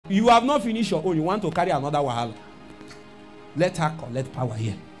You have not finished your own. You want to carry another wahala. Let her collect power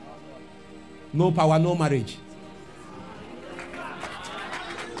here. No power, no marriage.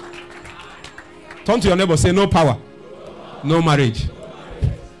 Turn to your neighbor, say no power, no marriage.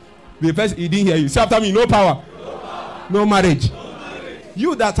 The person, he didn't hear you. Say after me, no power, no marriage.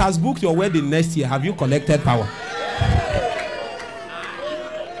 You that has booked your wedding next year, have you collected power?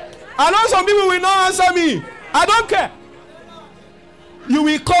 I know some people will not answer me. I don't care. You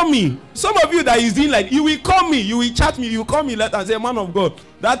will call me. Some of you that is doing like, you will call me, you will chat me, you will call me later and say, man of God,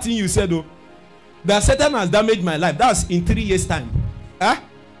 that thing you said, oh, that Satan has damaged my life. That's in 3 years' time. Huh?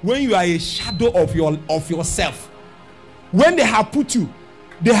 When you are a shadow of yourself. When they have put you,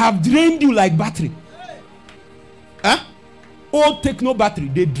 they have drained you like battery. Huh? Old techno battery,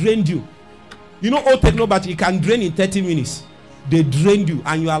 they drained you. You know old techno battery, it can drain in 30 minutes. They drained you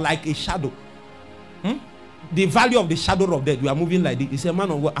and you are like a shadow. The value of the shadow of death, you are moving like this. You say,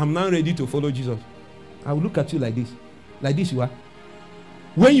 man of God, I'm now ready to follow Jesus. I will look at you like this. Like this you are.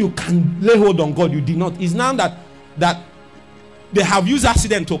 When you can lay hold on God, you did not. It's now that they have used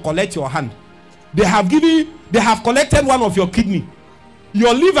accident to collect your hand. They have collected one of your kidney.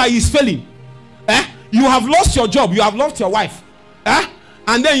 Your liver is failing. You have lost your job. You have lost your wife.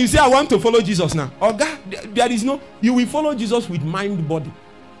 And then you say, I want to follow Jesus now. Oh God, there is no, you will follow Jesus with mind, body.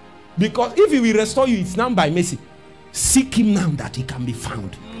 Because if he will restore you, it's now by mercy. Seek him now that he can be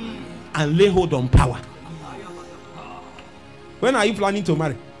found. And lay hold on power. When are you planning to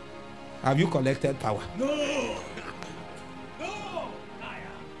marry? Have you collected power? No.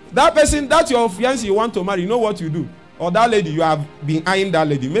 That person, that's your fiancé you want to marry, you know what you do? Or that lady, you have been eyeing that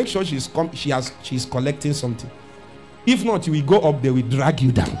lady. Make sure she's collecting something. If not, you will go up, they will drag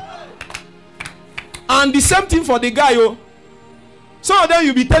you down. And the same thing for the guy, oh. Some of them,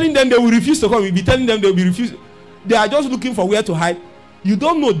 you'll be telling them they will refuse to come. You'll be telling them they will be refused. They are just looking for where to hide. You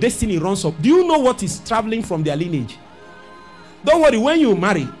don't know destiny runs up. Do you know what is traveling from their lineage? Don't worry, when you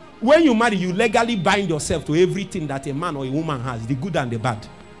marry, you legally bind yourself to everything that a man or a woman has, the good and the bad.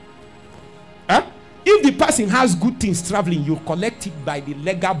 If the person has good things traveling, you collect it by the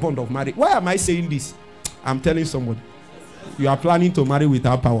legal bond of marriage. Why am I saying this? I'm telling somebody. You are planning to marry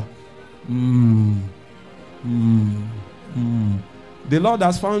without power. The Lord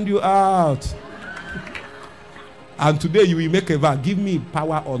has found you out. And today you will make a vow. Give me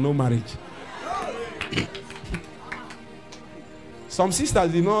power or no marriage. Some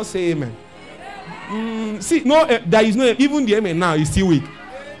sisters did not say amen. See, no, there is no, even the amen now is still weak.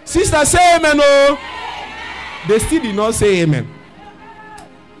 Sisters say amen, oh. They still did not say amen.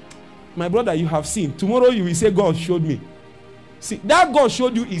 My brother, you have seen. Tomorrow you will say, God showed me. See, that God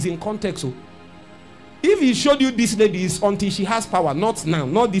showed you is in context. Oh. If he showed you this lady is until she has power, not now,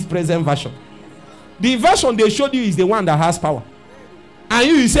 not this present version. The version they showed you is the one that has power. And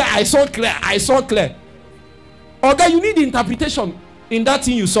you say, I saw clear, I saw clear. Okay, you need interpretation in that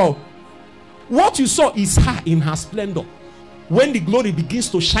thing you saw. What you saw is her in her splendor. When the glory begins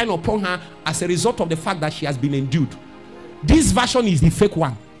to shine upon her as a result of the fact that she has been endued. This version is the fake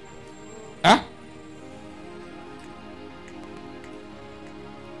one.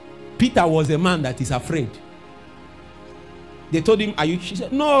 Peter was a man that is afraid. They told him, are you? She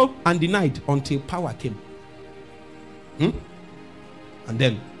said, no, and denied until power came. And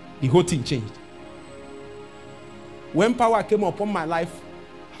then the whole thing changed. When power came upon my life,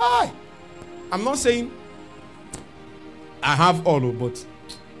 hi, I'm not saying I have all, but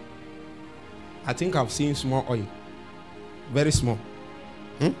I think I've seen small oil. Very small.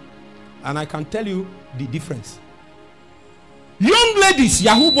 And I can tell you the difference. Young ladies,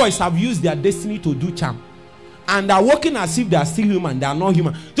 Yahoo boys have used their destiny to do charm. And are working as if they are still human. They are not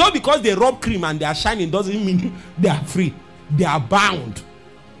human. Just because they rub cream and they are shining doesn't mean they are free. They are bound.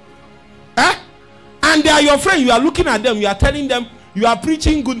 And they are your friend. You are looking at them. You are telling them. You are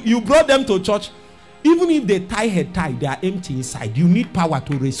preaching good. You brought them to church. Even if they tie head tie, they are empty inside. You need power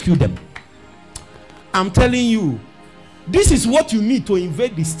to rescue them. I'm telling you. This is what you need to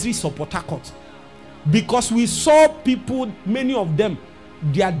invade the streets of Port Harcourt. Because we saw people, many of them,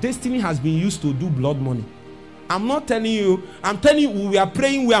 their destiny has been used to do blood money. I'm not telling you, I'm telling you, we are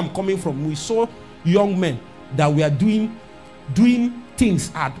praying where I'm coming from. We saw young men that were doing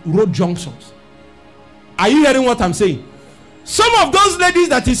things at road junctions. Are you hearing what I'm saying? Some of those ladies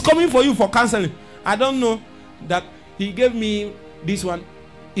that is coming for you for counseling, I don't know that he gave me this one.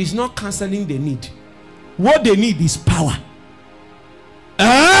 It's not counseling they need. What they need is power.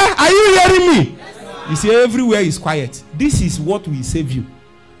 Are you hearing me? You see, everywhere is quiet. This is what will save you.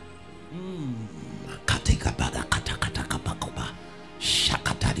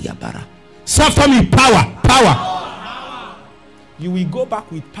 Say after me, power. you will go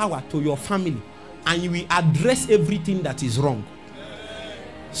back with power to your family and you will address everything that is wrong.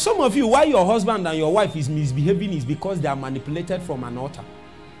 Some of you, why your husband and your wife is misbehaving is because they are manipulated from an altar.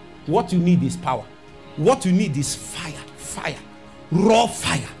 What you need is power. What you need is fire. Fire. Raw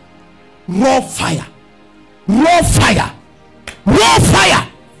fire. Raw fire. Raw fire. Raw fire.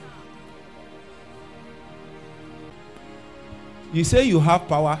 You say you have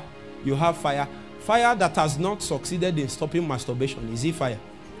power, you have fire. Fire that has not succeeded in stopping masturbation, is it fire?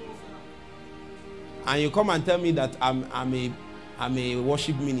 And you come and tell me that I'm a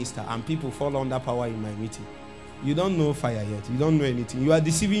worship minister and people fall under power in my meeting. You don't know fire yet. You don't know anything. You are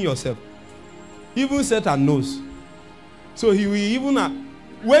deceiving yourself. Even Satan knows. So he will even,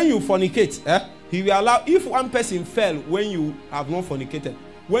 when you fornicate, he will allow, if one person fell when you have not fornicated,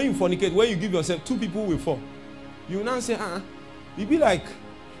 when you fornicate, when you give yourself, 2 people will fall. You will now say, you'll be like,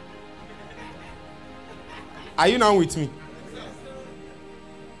 are you now with me?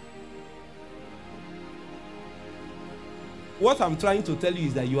 What I'm trying to tell you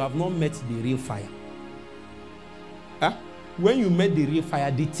is that you have not met the real fire. When you met the real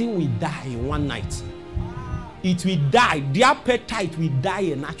fire, the thing will die in one night. It will die. The appetite will die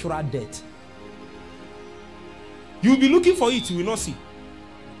a natural death. You will be looking for it, you will not see.